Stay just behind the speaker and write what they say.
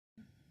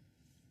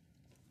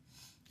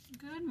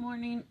Good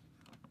morning.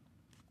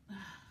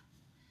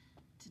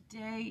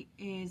 Today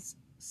is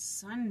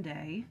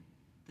Sunday,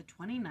 the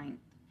 29th,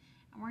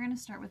 and we're going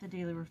to start with a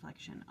daily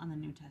reflection on the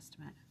New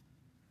Testament.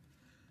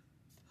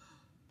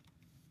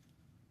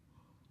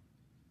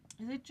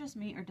 Is it just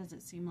me, or does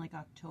it seem like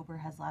October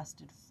has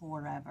lasted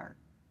forever?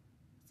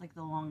 It's like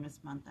the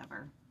longest month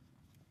ever.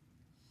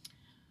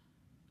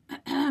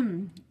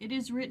 It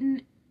is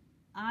written,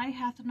 "Eye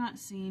hath not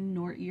seen,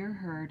 nor ear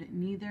heard,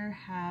 neither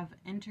have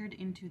entered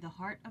into the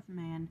heart of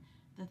man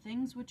the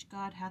things which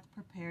God hath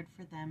prepared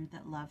for them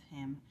that love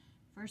him."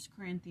 1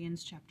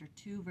 Corinthians chapter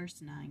 2,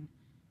 verse 9.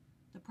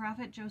 The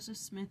prophet Joseph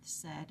Smith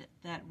said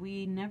that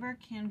we never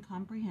can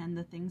comprehend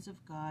the things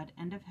of God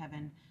and of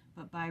heaven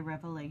but by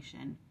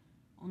revelation.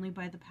 Only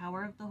by the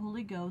power of the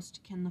Holy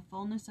Ghost can the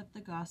fullness of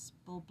the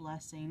gospel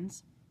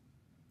blessings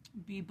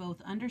be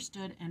both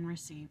understood and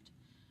received.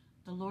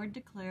 The Lord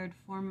declared,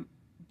 "For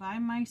by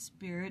my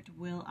Spirit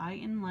will I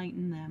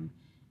enlighten them,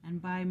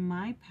 and by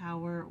my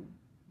power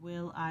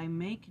will I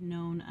make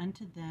known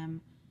unto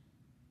them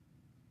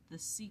the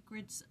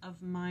secrets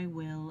of my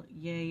will,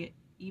 yea,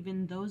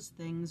 even those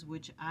things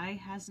which eye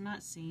has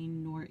not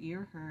seen, nor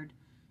ear heard,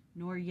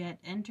 nor yet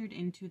entered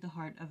into the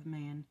heart of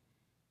man."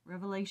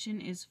 Revelation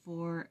is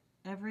for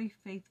every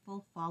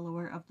faithful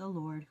follower of the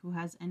Lord who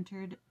has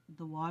entered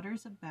the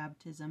waters of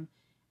baptism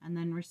and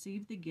then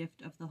received the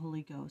gift of the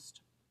Holy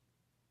Ghost.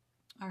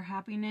 Our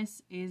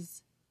happiness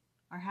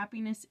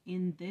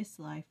in this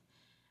life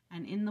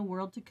and in the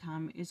world to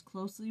come is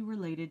closely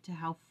related to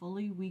how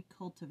fully we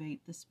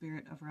cultivate the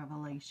spirit of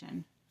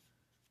revelation.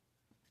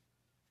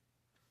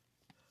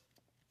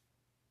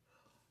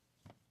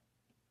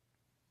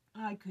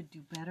 I could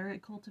do better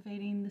at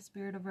cultivating the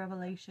spirit of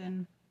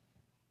revelation.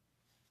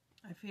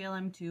 I feel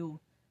I'm too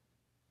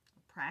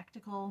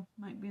practical,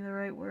 might be the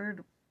right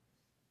word.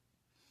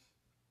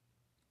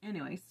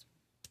 Anyways,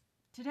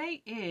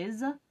 today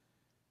is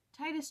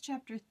Titus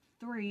chapter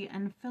 3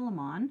 and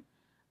Philemon.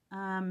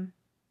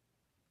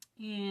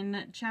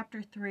 In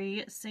chapter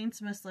 3,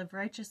 saints must live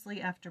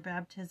righteously after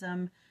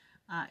baptism.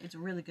 It's a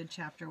really good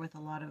chapter with a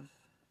lot of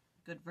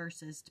good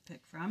verses to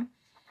pick from.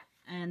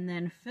 And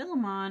then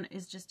Philemon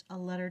is just a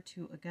letter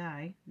to a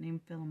guy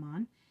named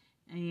Philemon.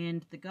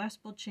 And the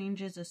gospel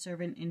changes a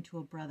servant into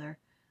a brother.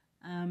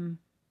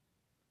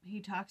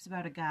 He talks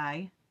about a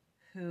guy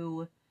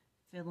who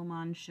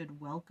Philemon should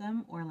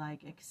welcome or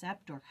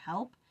accept or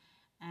help.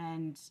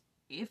 And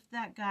if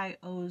that guy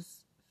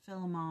owes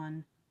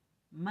Philemon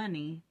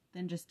money,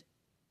 then just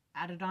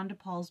add it on to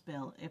Paul's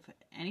bill. If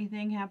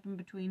anything happened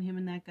between him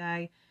and that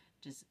guy,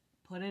 just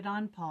put it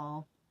on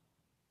Paul.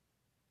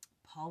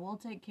 Paul will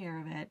take care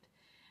of it,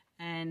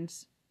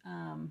 and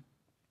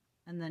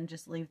then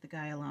just leave the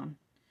guy alone.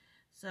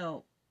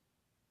 So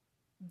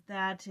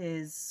that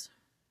is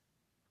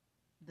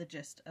the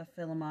gist of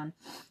Philemon.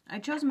 I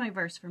chose my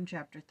verse from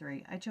chapter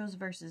 3. I chose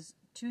verses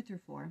 2 through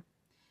 4.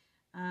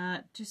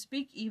 To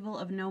speak evil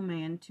of no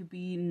man, to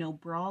be no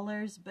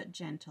brawlers, but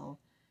gentle,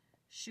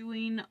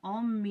 shewing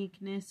all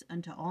meekness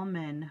unto all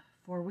men.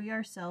 For we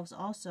ourselves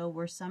also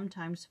were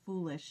sometimes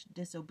foolish,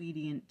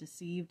 disobedient,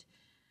 deceived,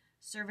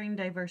 serving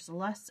diverse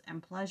lusts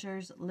and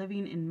pleasures,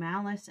 living in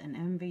malice and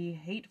envy,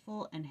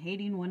 hateful and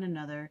hating one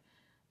another.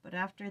 But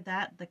after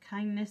that the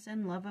kindness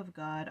and love of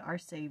God our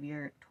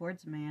Savior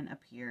towards man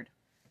appeared.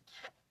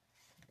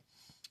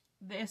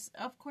 This,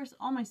 of course,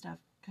 all my stuff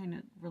kind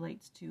of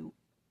relates to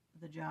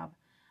the job,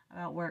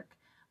 about work.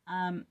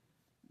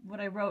 What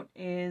I wrote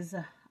is,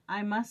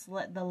 I must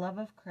let the love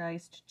of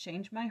Christ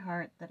change my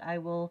heart, that I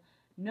will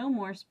no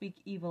more speak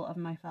evil of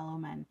my fellow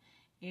men.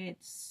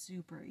 It's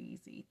super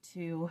easy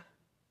to...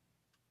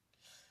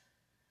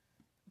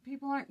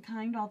 People aren't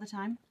kind all the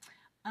time.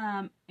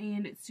 And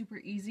it's super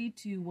easy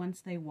to,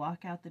 once they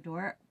walk out the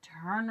door,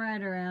 turn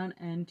right around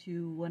and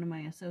to one of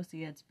my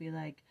associates be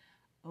like,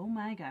 "Oh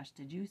my gosh,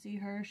 did you see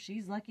her?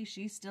 She's lucky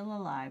she's still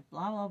alive,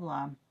 blah, blah,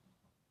 blah."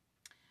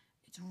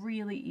 It's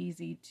really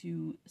easy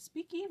to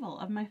speak evil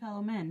of my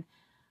fellow men,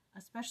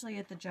 especially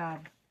at the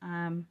job.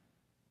 And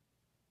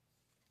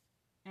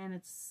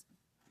it's...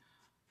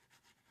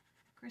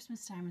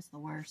 Christmas time is the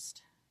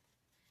worst.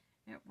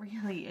 It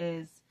really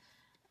is.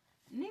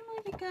 Namely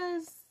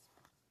because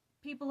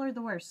people are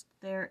the worst.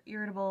 They're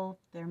irritable,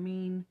 they're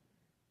mean,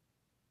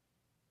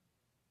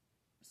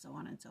 so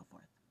on and so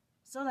forth.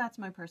 So that's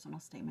my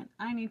personal statement.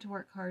 I need to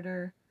work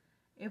harder.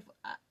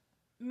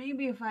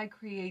 Maybe if I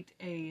create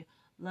a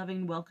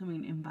loving,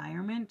 welcoming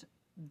environment,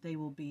 they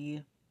will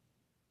be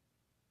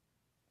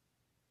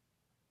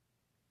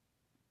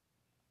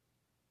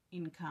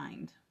in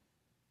kind.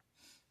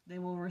 They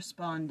will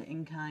respond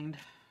in kind.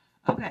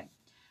 Okay,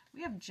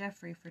 we have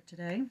Jeffrey for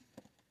today,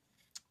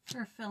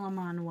 for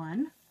Philemon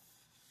 1.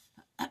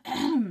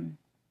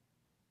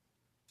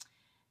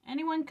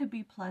 Anyone could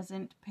be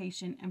pleasant,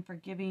 patient, and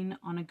forgiving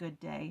on a good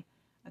day.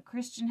 A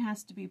Christian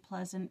has to be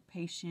pleasant,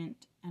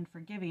 patient, and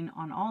forgiving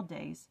on all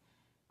days.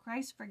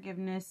 Christ's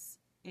forgiveness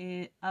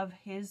of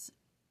his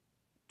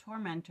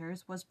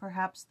tormentors was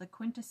perhaps the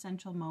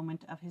quintessential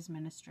moment of his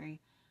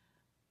ministry.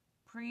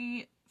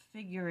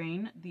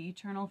 prefiguring the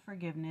eternal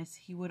forgiveness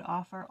he would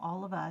offer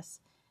all of us,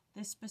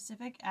 this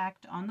specific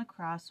act on the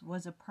cross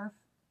was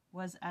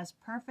as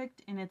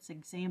perfect in its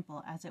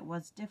example as it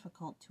was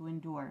difficult to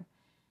endure.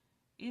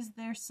 Is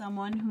there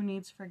someone who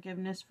needs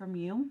forgiveness from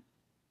you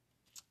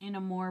in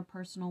a more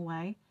personal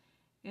way?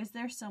 Is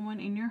there someone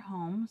in your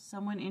home,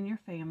 someone in your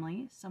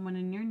family, someone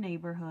in your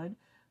neighborhood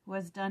who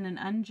has done an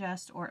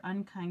unjust or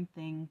unkind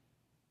thing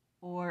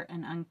or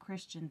an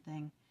unchristian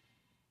thing?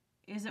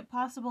 Is it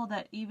possible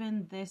that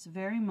even this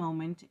very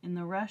moment, in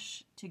the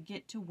rush to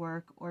get to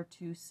work or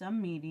to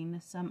some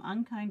meeting, some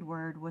unkind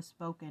word was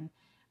spoken,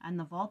 and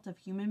the vault of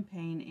human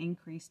pain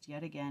increased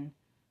yet again?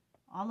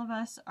 All of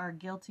us are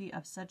guilty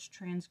of such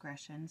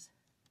transgressions.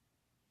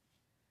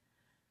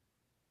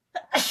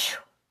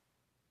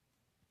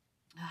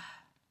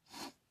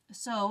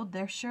 So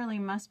there surely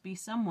must be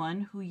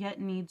someone who yet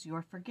needs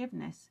your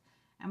forgiveness.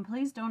 And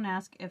please don't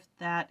ask if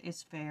that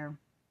is fair.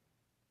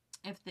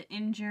 If the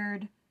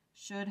injured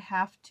should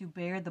have to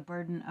bear the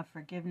burden of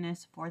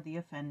forgiveness for the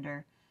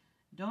offender.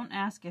 Don't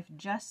ask if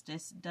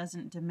justice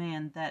doesn't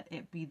demand that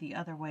it be the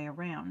other way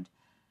around.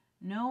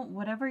 No,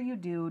 whatever you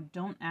do,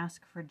 don't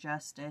ask for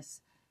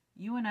justice.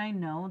 You and I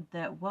know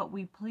that what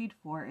we plead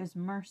for is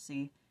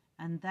mercy,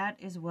 and that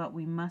is what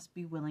we must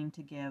be willing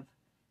to give.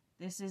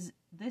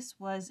 This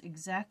was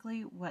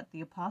exactly what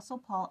the Apostle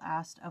Paul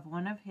asked of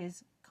one of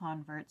his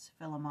converts,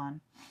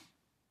 Philemon.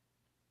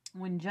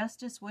 When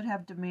justice would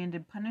have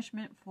demanded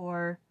punishment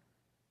for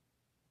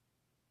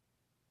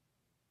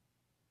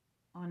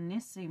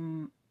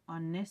Onesimus,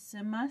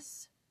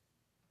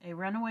 a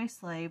runaway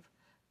slave,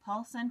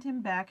 Paul sent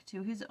him back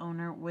to his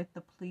owner with the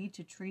plea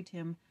to treat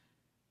him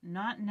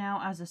not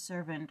now as a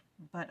servant,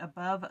 but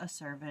above a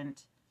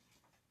servant,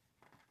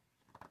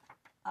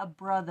 a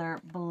brother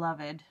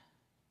beloved.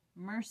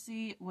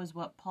 Mercy was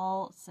what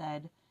Paul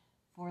said.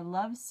 For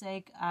love's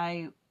sake,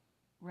 I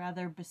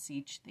rather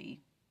beseech thee.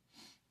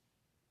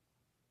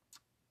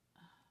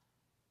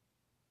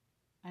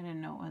 I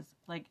didn't know it was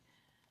like,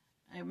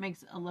 it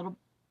makes a little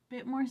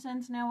bit more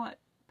sense now what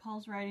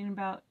Paul's writing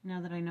about, now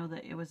that I know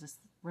that it was a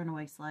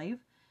runaway slave.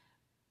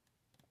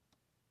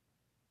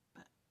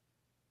 But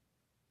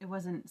it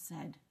wasn't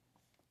said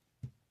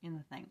in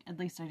the thing. At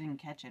least I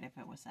didn't catch it if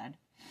it was said.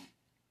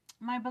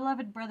 My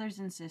beloved brothers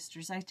and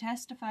sisters, I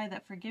testify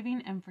that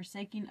forgiving and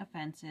forsaking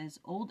offenses,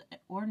 old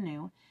or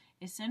new,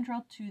 is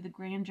central to the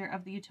grandeur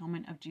of the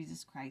atonement of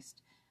Jesus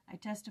Christ. I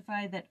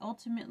testify that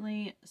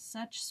ultimately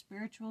such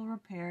spiritual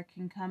repair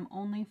can come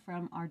only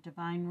from our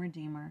divine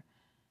Redeemer,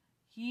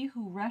 he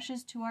who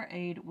rushes to our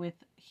aid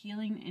with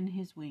healing in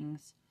his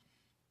wings.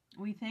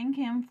 We thank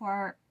him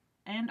for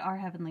our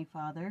Heavenly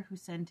Father who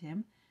sent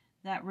him,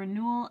 that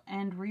renewal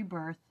and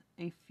rebirth,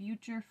 a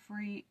future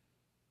free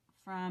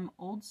from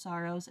old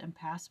sorrows and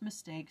past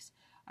mistakes,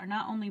 are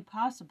not only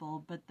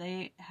possible, but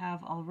they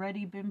have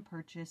already been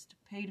purchased,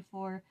 paid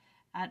for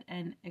at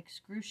an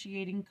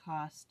excruciating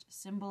cost,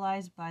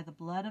 symbolized by the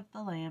blood of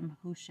the Lamb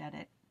who shed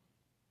it.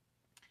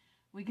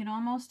 We can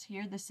almost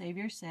hear the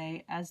Savior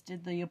say, as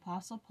did the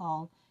Apostle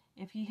Paul,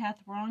 if he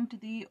hath wronged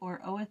thee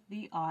or oweth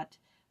thee aught,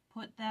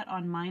 put that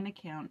on mine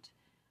account.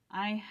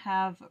 I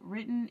have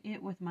written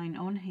it with mine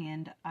own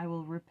hand, I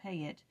will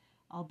repay it,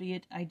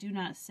 albeit I do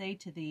not say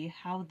to thee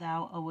how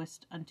thou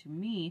owest unto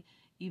me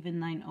even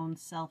thine own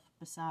self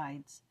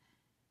besides.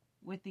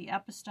 With the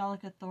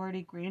apostolic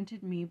authority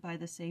granted me by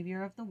the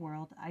Savior of the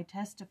world, I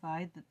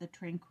testify that the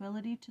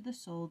tranquility to the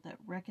soul that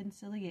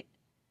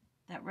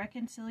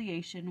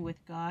reconciliation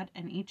with God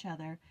and each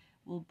other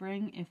will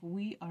bring if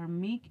we are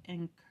meek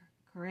and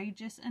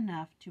courageous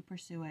enough to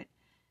pursue it.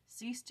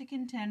 Cease to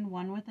contend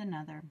one with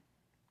another,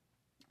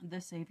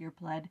 the Savior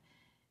pled.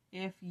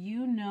 If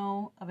you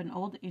know of an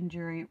old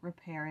injury,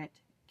 repair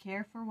it.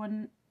 Care for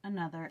one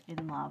another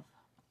in love.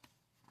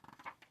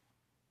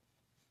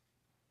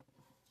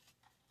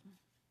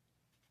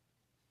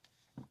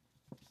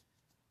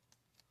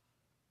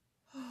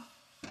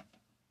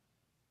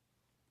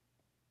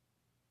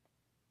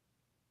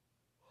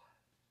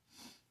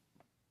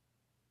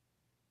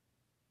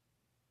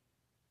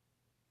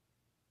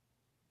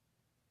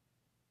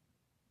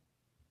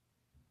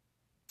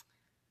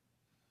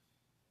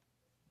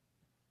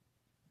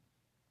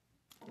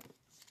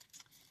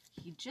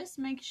 He just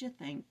makes you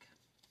think.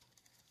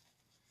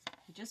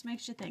 He just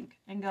makes you think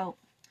and go,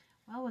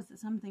 well, was it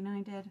something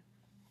I did?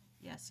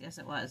 Yes,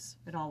 it was.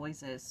 It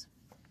always is.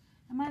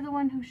 Am I the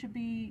one who should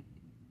be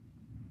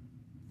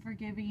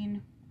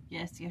forgiving?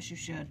 Yes, you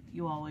should.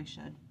 You always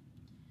should.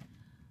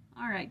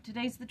 All right,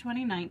 today's the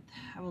 29th.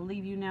 I will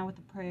leave you now with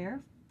a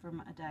prayer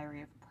from a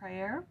diary of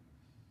prayer.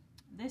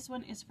 This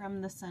one is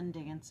from the Sun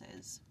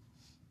Dances.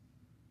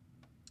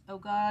 O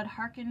God,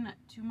 hearken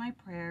to my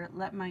prayer,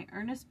 let my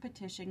earnest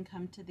petition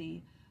come to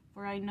thee,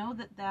 for I know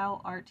that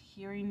thou art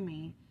hearing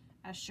me,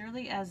 as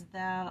surely as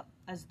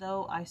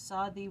though I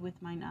saw thee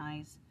with mine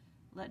eyes.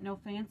 Let no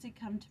fancy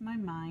come to my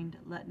mind,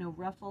 let no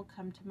ruffle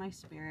come to my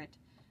spirit,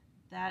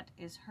 that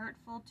is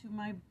hurtful to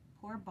my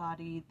poor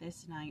body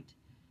this night,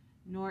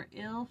 nor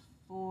ill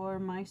for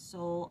my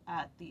soul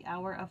at the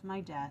hour of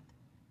my death.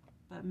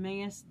 But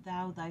mayest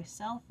thou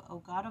thyself, O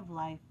God of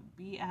life,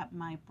 be at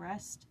my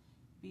breast,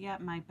 be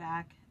at my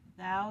back,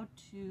 thou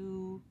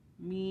to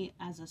me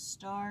as a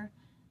star,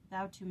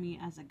 thou to me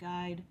as a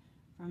guide,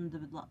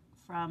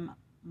 from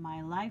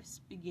my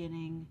life's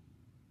beginning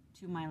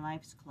to my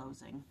life's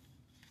closing.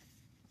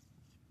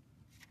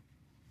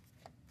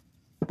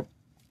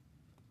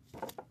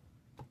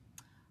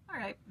 All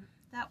right,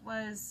 that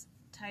was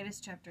Titus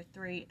chapter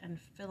 3 and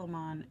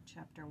Philemon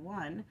chapter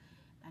 1.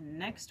 And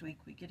next week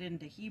we get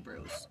into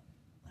Hebrews.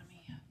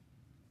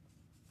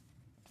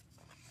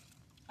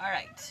 All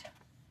right.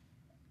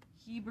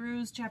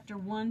 Hebrews chapter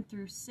 1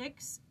 through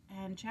 6.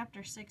 And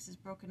chapter 6 is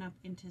broken up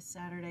into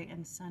Saturday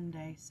and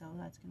Sunday. So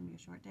that's going to be a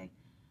short day.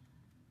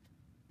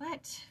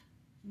 But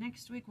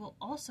next week will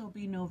also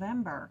be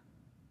November.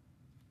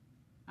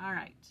 All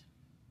right.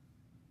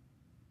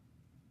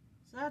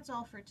 So that's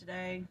all for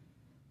today.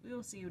 We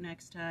will see you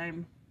next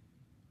time.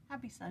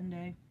 Happy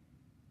Sunday.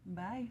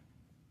 Bye.